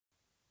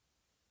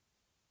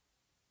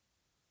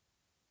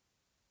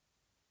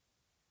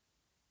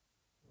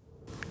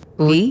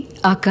We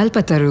are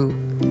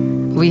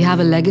Kalpataru. We have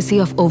a legacy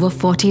of over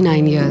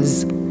 49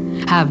 years,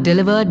 have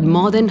delivered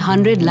more than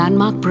 100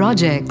 landmark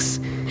projects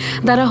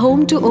that are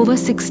home to over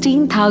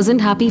 16,000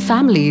 happy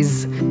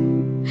families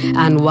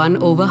and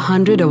won over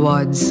 100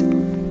 awards.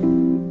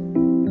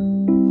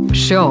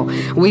 Sure,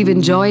 we've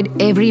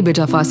enjoyed every bit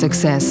of our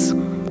success,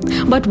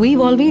 but we've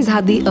always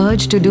had the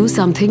urge to do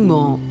something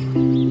more.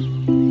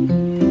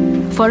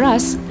 For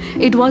us,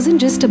 it wasn't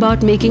just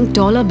about making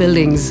taller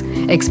buildings,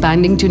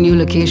 expanding to new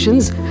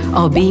locations,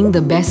 or being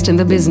the best in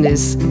the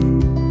business.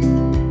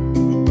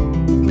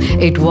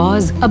 It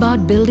was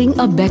about building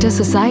a better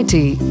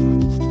society.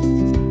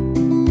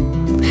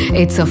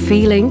 It's a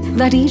feeling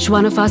that each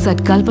one of us at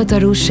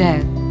Kalpataru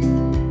share.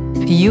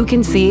 You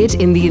can see it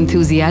in the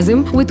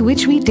enthusiasm with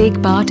which we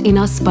take part in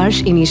our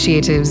Sparsh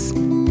initiatives.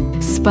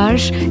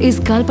 Sparsh is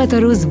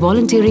Kalpataru's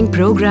volunteering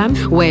program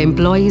where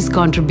employees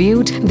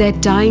contribute their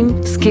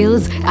time,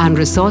 skills and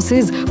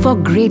resources for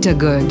greater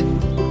good.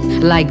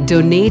 Like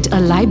Donate a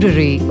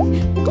Library,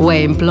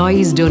 where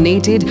employees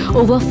donated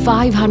over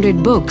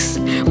 500 books,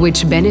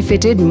 which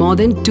benefited more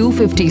than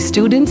 250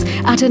 students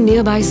at a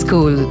nearby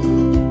school.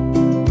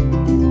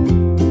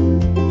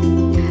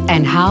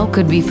 And how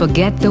could we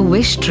forget the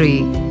Wish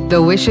Tree?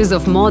 The wishes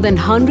of more than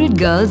 100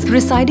 girls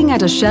residing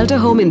at a shelter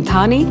home in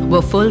Thane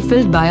were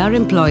fulfilled by our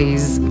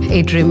employees.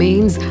 It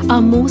remains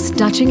our most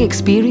touching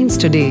experience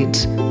to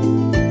date.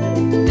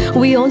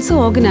 We also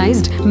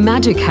organized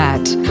Magic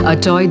Hat, a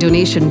toy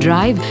donation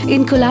drive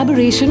in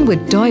collaboration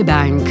with Toy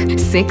Bank.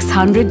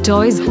 600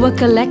 toys were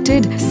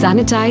collected,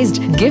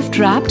 sanitized,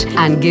 gift-wrapped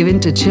and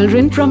given to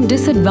children from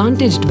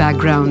disadvantaged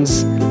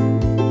backgrounds.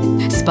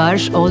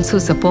 Sparsh also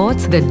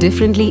supports the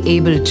differently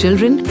abled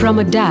children from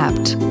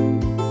ADAPT.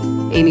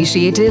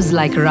 Initiatives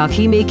like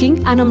Rakhi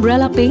making and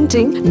umbrella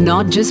painting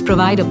not just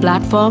provide a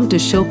platform to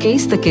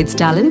showcase the kids'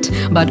 talent,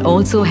 but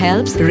also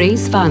helps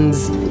raise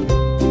funds.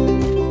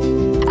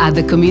 At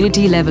the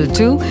community level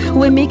too,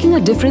 we're making a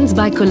difference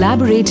by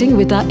collaborating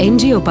with our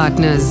NGO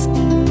partners.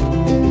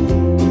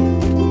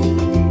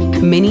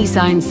 Mini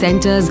science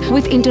centers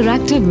with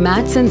interactive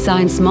maths and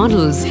science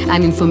models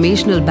and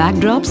informational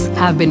backdrops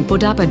have been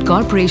put up at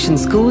corporation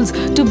schools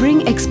to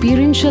bring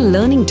experiential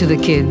learning to the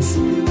kids.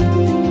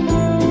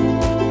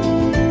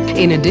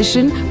 In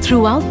addition,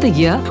 throughout the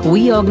year,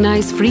 we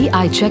organize free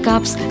eye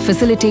checkups,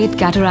 facilitate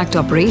cataract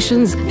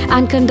operations,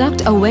 and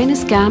conduct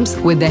awareness camps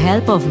with the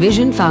help of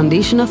Vision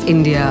Foundation of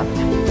India.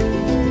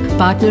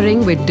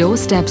 Partnering with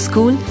Doorstep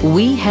School,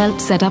 we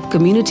help set up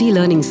community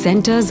learning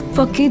centers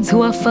for kids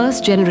who are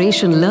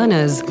first-generation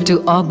learners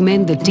to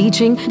augment the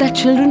teaching that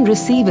children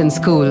receive in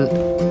school.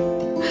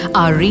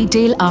 Our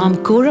retail arm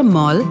Koram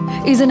Mall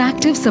is an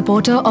active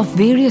supporter of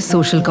various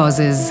social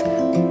causes.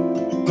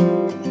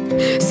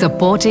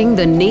 Supporting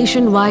the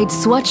nationwide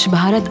Swachh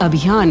Bharat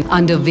Abhiyan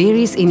under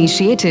various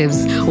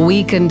initiatives,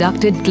 we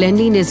conducted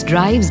cleanliness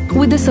drives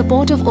with the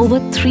support of over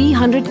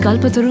 300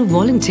 Kalpataru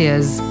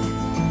volunteers.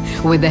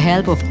 With the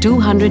help of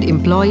 200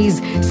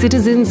 employees,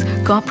 citizens,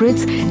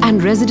 corporates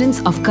and residents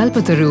of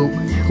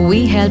Kalpataru,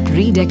 we helped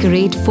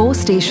redecorate 4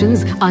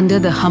 stations under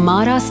the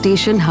Hamara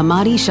Station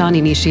Hamari Shan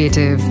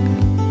initiative.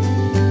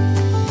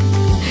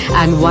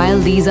 And while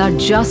these are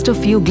just a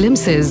few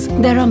glimpses,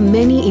 there are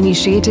many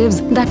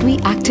initiatives that we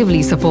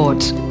actively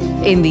support.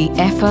 In the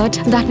effort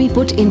that we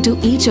put into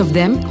each of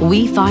them,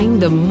 we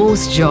find the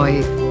most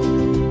joy.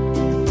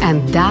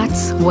 And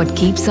that's what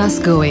keeps us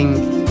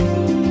going.